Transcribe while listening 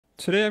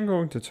Today I'm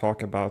going to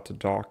talk about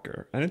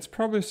Docker, and it's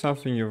probably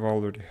something you've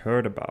already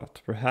heard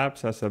about,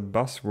 perhaps as a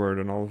buzzword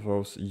on all of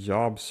those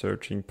job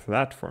searching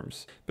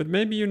platforms. But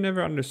maybe you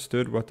never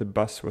understood what the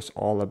buzz was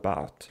all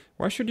about.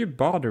 Why should you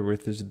bother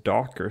with this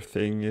Docker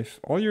thing if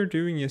all you're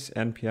doing is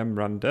npm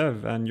run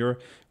dev and your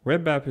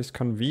web app is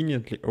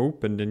conveniently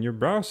opened in your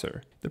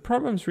browser? The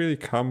problems really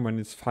come when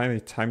it's finally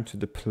time to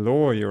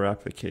deploy your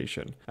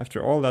application.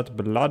 After all that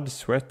blood,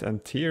 sweat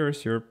and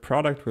tears, your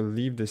product will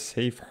leave the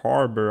safe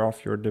harbor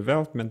of your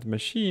development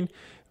machine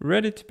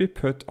ready to be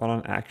put on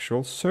an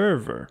actual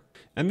server.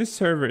 And this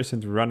server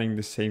isn't running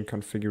the same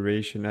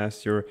configuration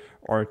as your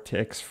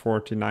RTX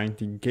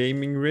 4090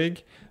 gaming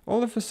rig.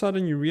 All of a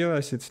sudden you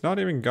realize it's not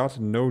even got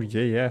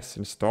Node.js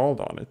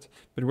installed on it.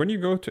 But when you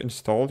go to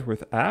install it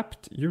with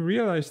apt, you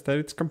realize that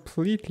it's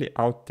completely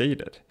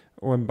outdated.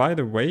 Oh, and by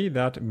the way,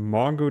 that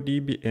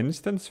MongoDB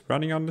instance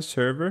running on the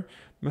server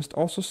must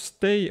also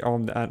stay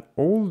on an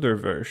older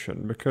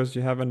version because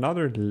you have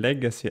another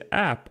legacy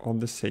app on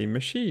the same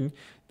machine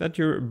that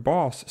your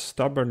boss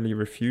stubbornly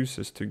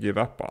refuses to give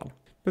up on.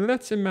 But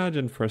let's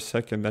imagine for a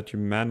second that you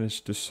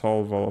manage to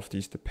solve all of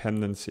these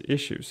dependency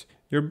issues.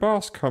 Your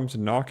boss comes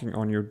knocking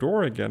on your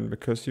door again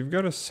because you've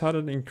got a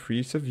sudden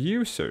increase of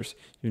users.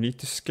 You need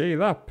to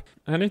scale up.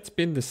 And it's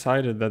been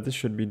decided that this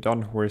should be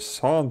done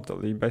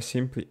horizontally by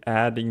simply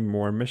adding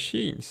more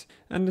machines.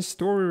 And the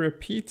story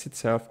repeats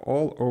itself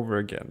all over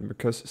again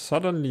because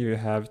suddenly you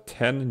have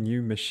 10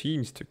 new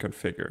machines to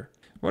configure.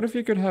 What if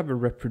you could have a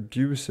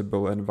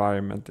reproducible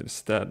environment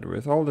instead,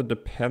 with all the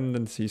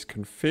dependencies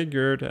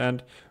configured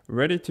and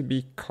ready to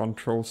be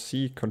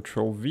Ctrl-C,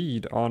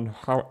 Ctrl-V'd on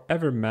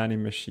however many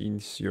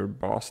machines your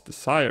boss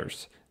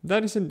desires?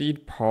 That is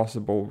indeed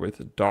possible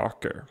with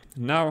Docker.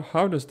 Now,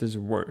 how does this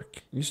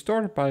work? You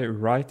start by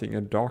writing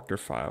a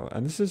Dockerfile,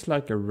 and this is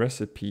like a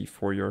recipe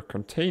for your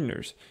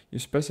containers. You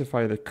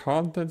specify the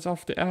contents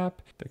of the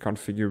app, the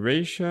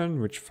configuration,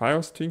 which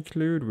files to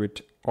include,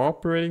 which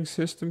operating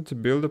system to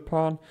build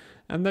upon,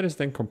 and that is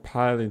then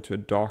compiled into a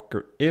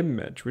Docker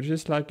image, which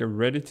is like a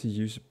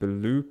ready-to-use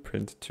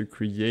blueprint to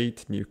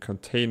create new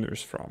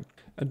containers from.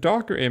 A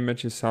Docker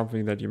image is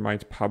something that you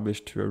might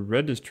publish to a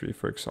registry,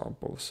 for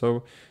example,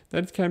 so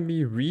that it can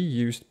be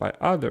reused by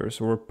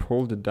others or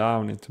pulled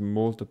down into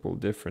multiple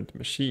different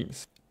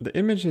machines. The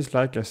image is,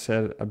 like I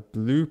said, a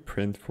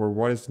blueprint for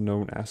what is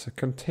known as a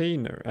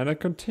container. And a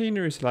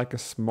container is like a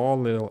small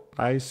little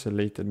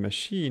isolated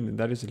machine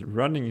that is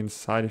running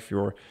inside of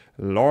your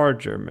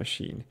larger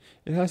machine.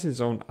 It has its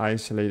own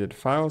isolated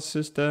file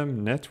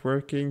system,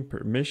 networking,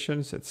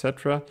 permissions,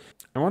 etc.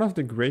 And one of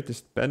the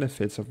greatest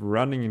benefits of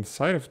running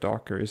inside of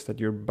Docker is that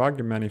your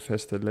bug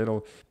manifested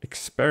little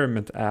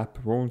experiment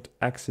app won't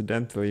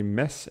accidentally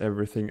mess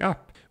everything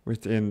up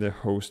within the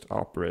host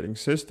operating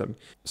system.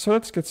 So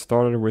let's get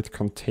started with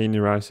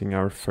containerizing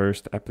our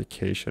first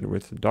application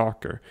with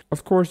Docker.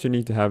 Of course, you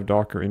need to have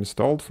Docker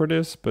installed for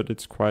this, but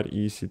it's quite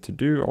easy to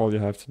do. All you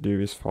have to do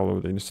is follow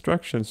the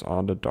instructions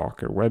on the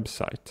Docker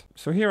website.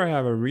 So here I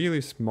have a really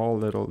small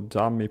little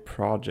dummy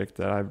project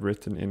that I've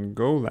written in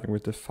Golang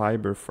with the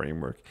Fiber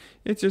framework.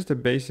 It's just a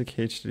basic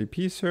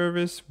HTTP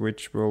service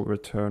which will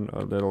return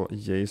a little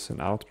JSON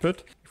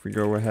output. If we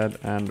go ahead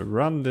and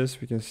run this,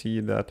 we can see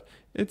that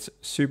it's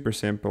super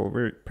simple.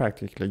 We're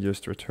practically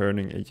just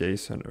returning a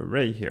JSON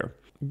array here.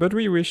 But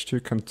we wish to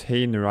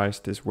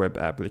containerize this web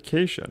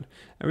application,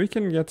 and we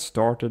can get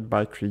started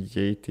by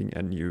creating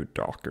a new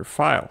Docker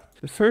file.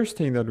 The first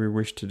thing that we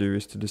wish to do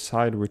is to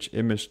decide which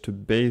image to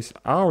base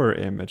our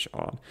image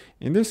on.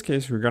 In this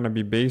case, we're going to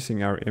be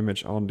basing our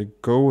image on the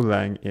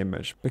Golang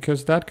image,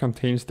 because that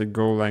contains the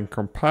Golang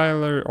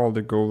compiler, all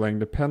the Golang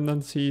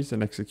dependencies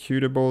and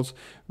executables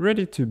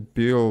ready to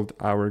build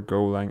our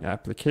Golang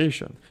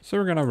application. So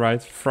we're going to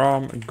write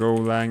from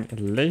Golang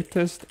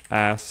latest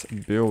as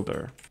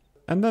builder.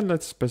 And then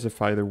let's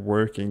specify the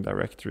working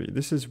directory.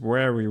 This is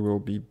where we will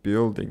be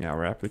building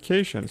our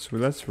application. So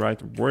let's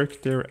write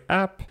work there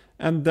app,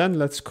 and then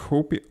let's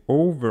copy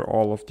over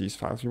all of these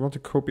files. We want to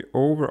copy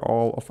over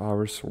all of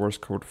our source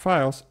code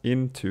files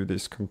into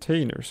this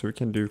container. So we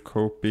can do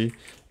copy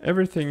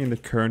everything in the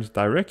current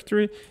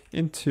directory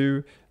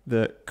into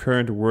the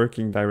current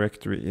working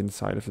directory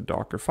inside of the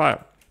Docker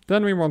file.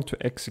 Then we want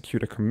to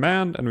execute a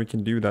command, and we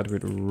can do that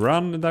with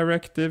run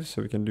directive.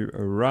 So we can do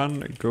a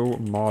run go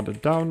mod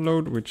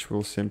download, which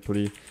will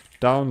simply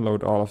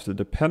download all of the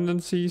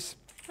dependencies.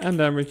 And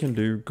then we can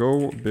do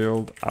go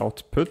build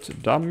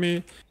output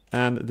dummy,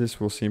 and this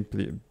will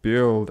simply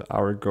build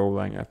our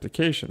Golang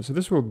application. So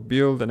this will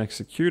build an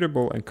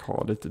executable and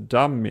call it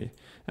dummy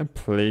and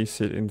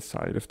place it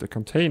inside of the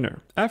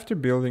container. After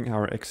building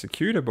our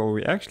executable,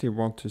 we actually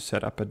want to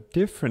set up a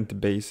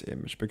different base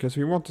image because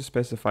we want to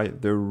specify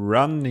the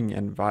running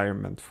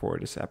environment for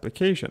this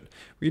application.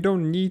 We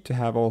don't need to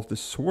have all of the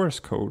source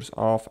codes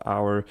of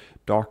our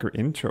Docker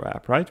intro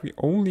app, right? We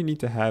only need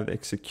to have the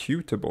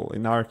executable,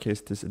 in our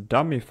case this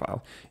dummy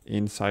file,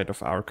 inside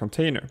of our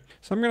container.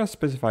 So I'm going to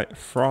specify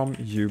from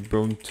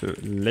Ubuntu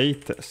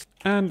latest.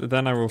 And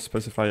then I will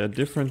specify a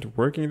different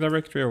working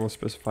directory. I will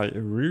specify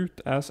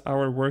root as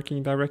our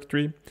working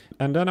directory.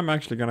 And then I'm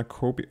actually going to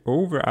copy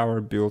over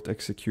our build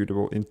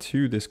executable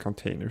into this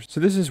container. So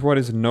this is what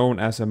is known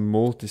as a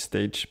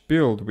multi-stage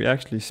build. We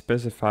actually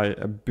specify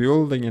a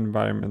building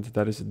environment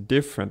that is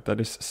different, that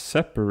is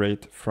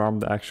separate from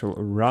the actual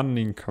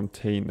running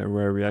container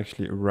where we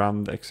actually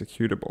run the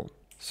executable.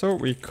 So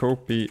we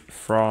copy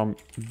from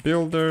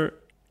builder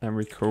and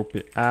we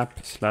copy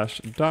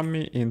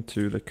app/dummy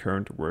into the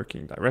current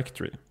working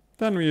directory.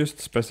 Then we just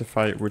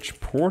specify which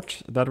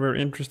port that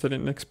we're interested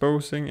in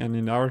exposing, and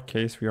in our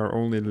case we are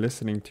only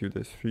listening to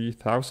the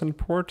 3000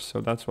 port, so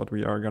that's what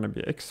we are going to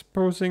be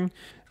exposing.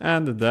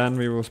 And then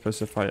we will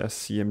specify a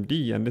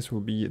CMD, and this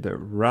will be the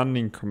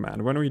running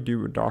command. When we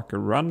do docker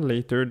run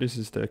later, this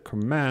is the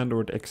command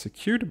or the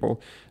executable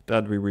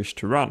that we wish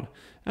to run.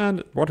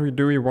 And what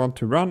do we want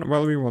to run?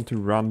 Well, we want to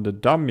run the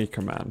dummy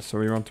command. So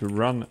we want to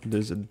run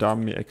this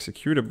dummy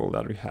executable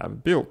that we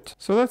have built.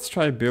 So let's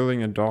try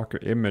building a Docker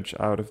image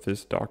out of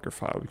this Docker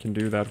file. We can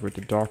do that with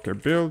the Docker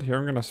build. Here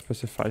I'm going to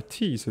specify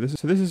T. So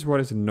this is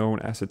what is known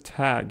as a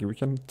tag. We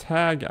can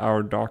tag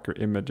our Docker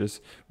images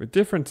with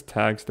different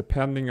tags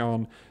depending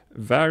on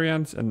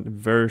variants and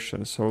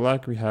versions. So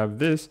like we have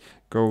this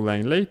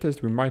Golang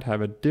latest, we might have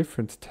a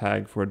different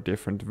tag for a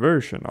different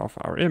version of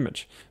our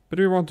image. But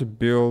we want to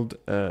build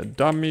a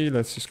dummy,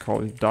 let's just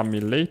call it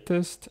dummy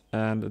latest,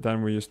 and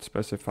then we just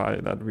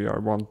specify that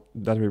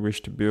we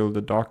wish to build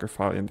a Docker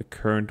file in the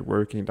current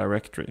working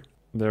directory.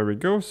 There we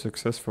go,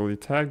 successfully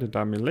tagged the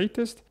dummy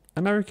latest.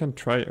 And now we can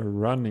try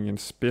running and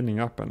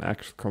spinning up an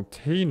actual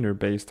container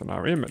based on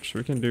our image. So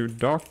we can do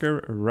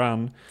docker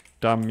run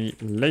dummy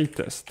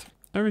latest.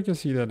 And we can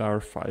see that our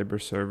Fiber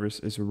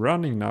service is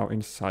running now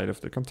inside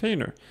of the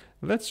container.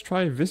 Let's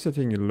try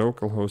visiting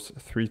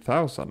localhost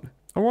 3000.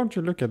 I want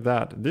you to look at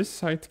that. This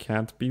site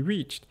can't be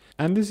reached.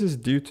 And this is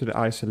due to the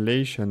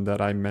isolation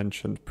that I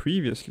mentioned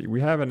previously.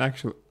 We have an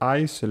actual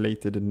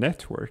isolated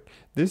network.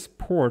 This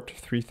port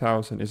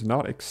 3000 is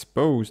not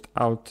exposed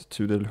out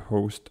to the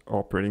host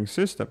operating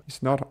system.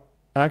 It's not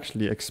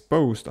actually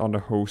exposed on the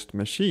host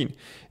machine.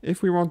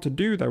 If we want to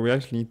do that, we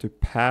actually need to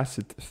pass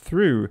it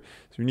through.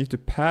 So we need to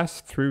pass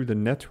through the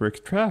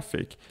network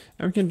traffic.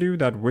 And we can do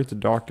that with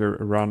Docker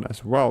run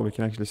as well. We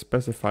can actually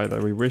specify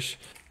that we wish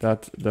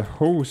that the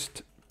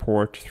host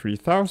port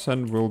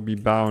 3000 will be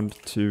bound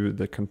to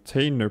the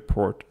container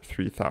port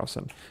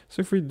 3000.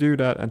 So if we do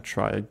that and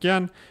try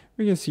again,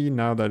 we can see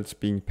now that it's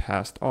being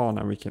passed on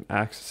and we can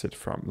access it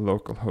from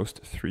localhost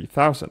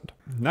 3000.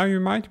 Now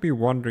you might be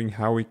wondering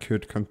how we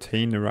could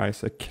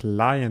containerize a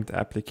client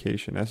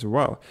application as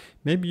well.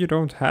 Maybe you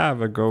don't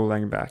have a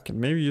Golang backend,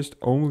 maybe you just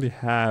only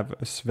have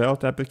a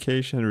Svelte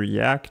application,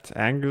 React,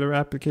 Angular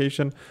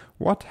application,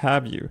 what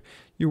have you.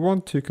 You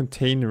want to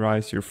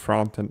containerize your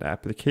front-end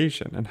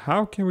application, and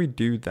how can we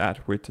do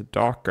that with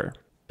Docker?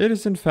 It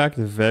is in fact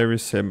very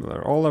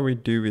similar. All that we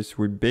do is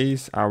we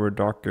base our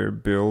Docker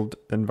build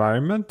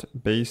environment,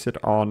 base it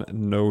on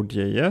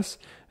Node.js,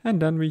 and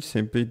then we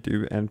simply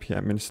do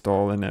npm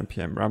install and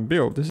npm run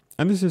build.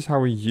 This is how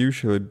we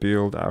usually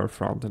build our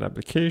front-end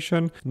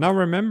application. Now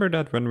remember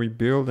that when we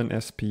build an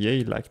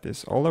SPA like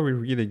this, all that we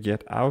really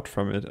get out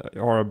from it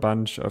are a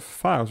bunch of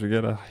files. We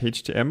get a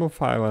HTML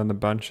file and a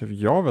bunch of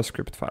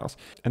JavaScript files.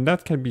 And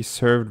that can be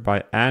served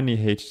by any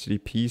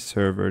HTTP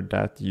server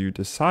that you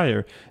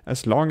desire,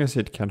 as long as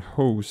it can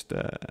host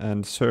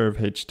and serve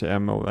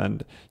HTML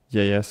and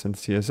JS and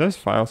CSS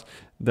files,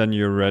 then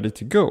you're ready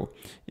to go.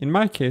 In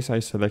my case, I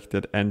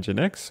selected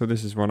Nginx, so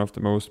this is one of the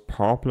most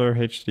popular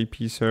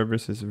HTTP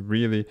servers. It's a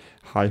really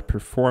high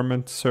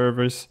performance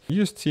service. You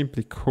just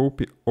simply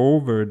copy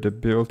over the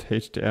built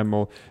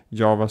HTML,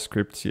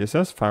 JavaScript,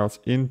 CSS files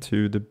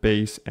into the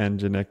base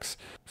Nginx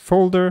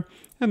folder.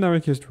 And then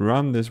we can just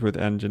run this with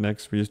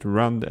Nginx. We just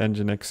run the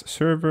Nginx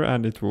server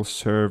and it will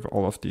serve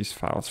all of these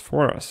files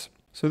for us.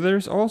 So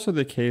there's also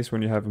the case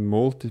when you have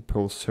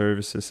multiple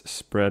services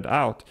spread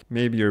out.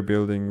 Maybe you're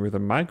building with a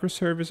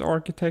microservice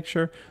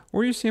architecture,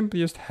 or you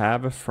simply just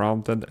have a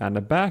front end and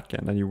a back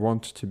end and you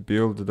want to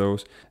build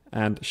those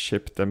and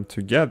ship them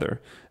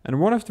together. And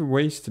one of the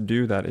ways to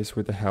do that is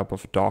with the help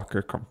of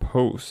Docker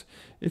Compose.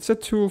 It's a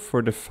tool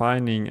for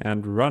defining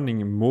and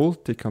running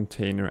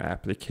multi-container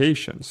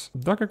applications.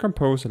 Docker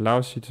Compose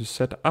allows you to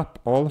set up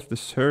all of the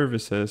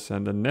services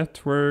and the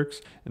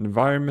networks,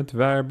 environment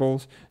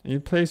variables, and you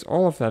place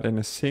all of that in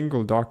a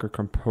single Docker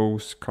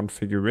Compose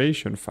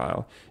configuration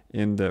file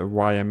in the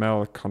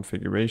YML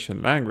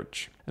configuration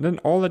language. And then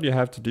all that you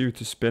have to do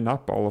to spin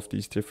up all of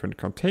these different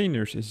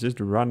containers is just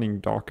running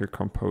Docker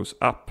Compose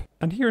up.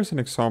 And here's an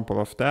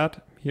example of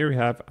that. Here we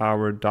have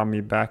our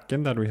dummy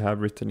backend that we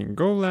have written in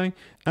Golang,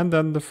 and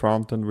then the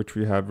frontend which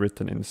we have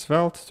written in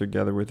Svelte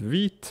together with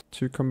Vite.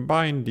 To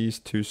combine these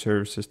two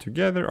services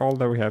together, all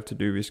that we have to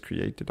do is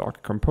create the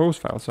Docker Compose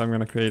file. So I'm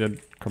going to create a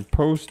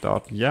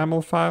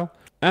compose.yaml file.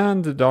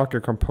 And the Docker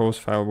Compose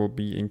file will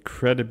be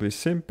incredibly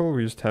simple.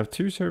 We just have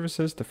two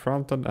services, the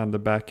frontend and the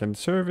backend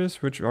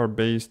service, which are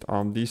based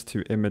on these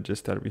two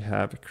images that we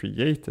have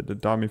created, the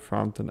dummy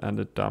frontend and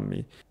the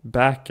dummy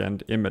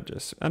backend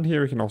images. And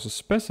here we can also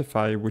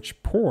specify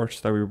which ports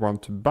that we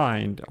want to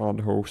bind on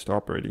the host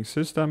operating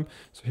system.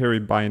 So here we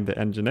bind the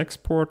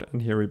Nginx port,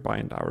 and here we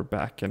bind our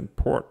backend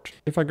port.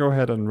 If I go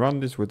ahead and run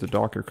this with the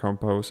Docker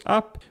Compose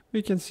up,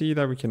 we can see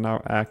that we can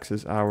now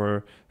access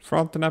our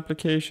frontend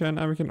application,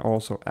 and we can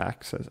also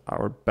access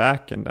our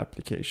backend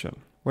application.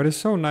 What is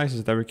so nice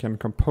is that we can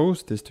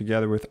compose this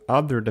together with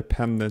other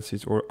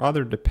dependencies or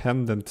other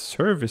dependent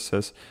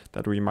services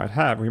that we might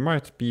have. We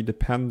might be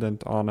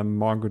dependent on a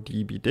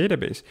MongoDB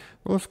database.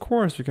 Well, of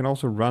course, we can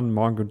also run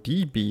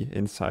MongoDB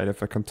inside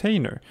of a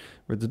container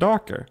with the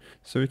Docker.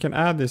 So we can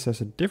add this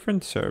as a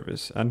different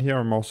service. And here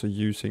I'm also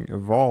using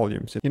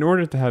volumes. In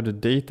order to have the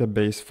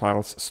database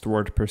files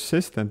stored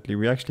persistently,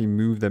 we actually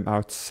move them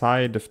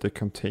outside of the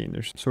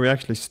containers. So we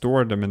actually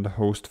store them in the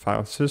host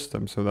file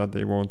system so that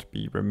they won't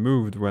be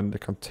removed when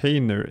the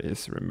container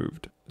is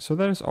removed. So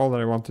that is all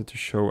that I wanted to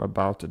show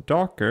about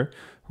Docker.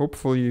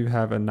 Hopefully you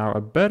have now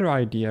a better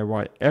idea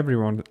why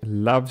everyone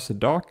loves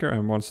Docker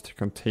and wants to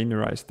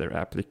containerize their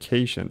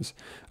applications.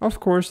 Of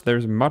course,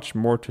 there's much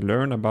more to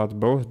learn about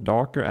both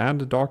Docker and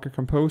the Docker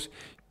Compose.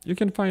 You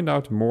can find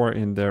out more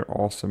in their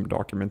awesome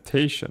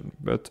documentation.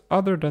 But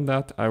other than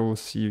that, I will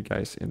see you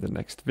guys in the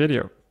next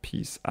video.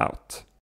 Peace out.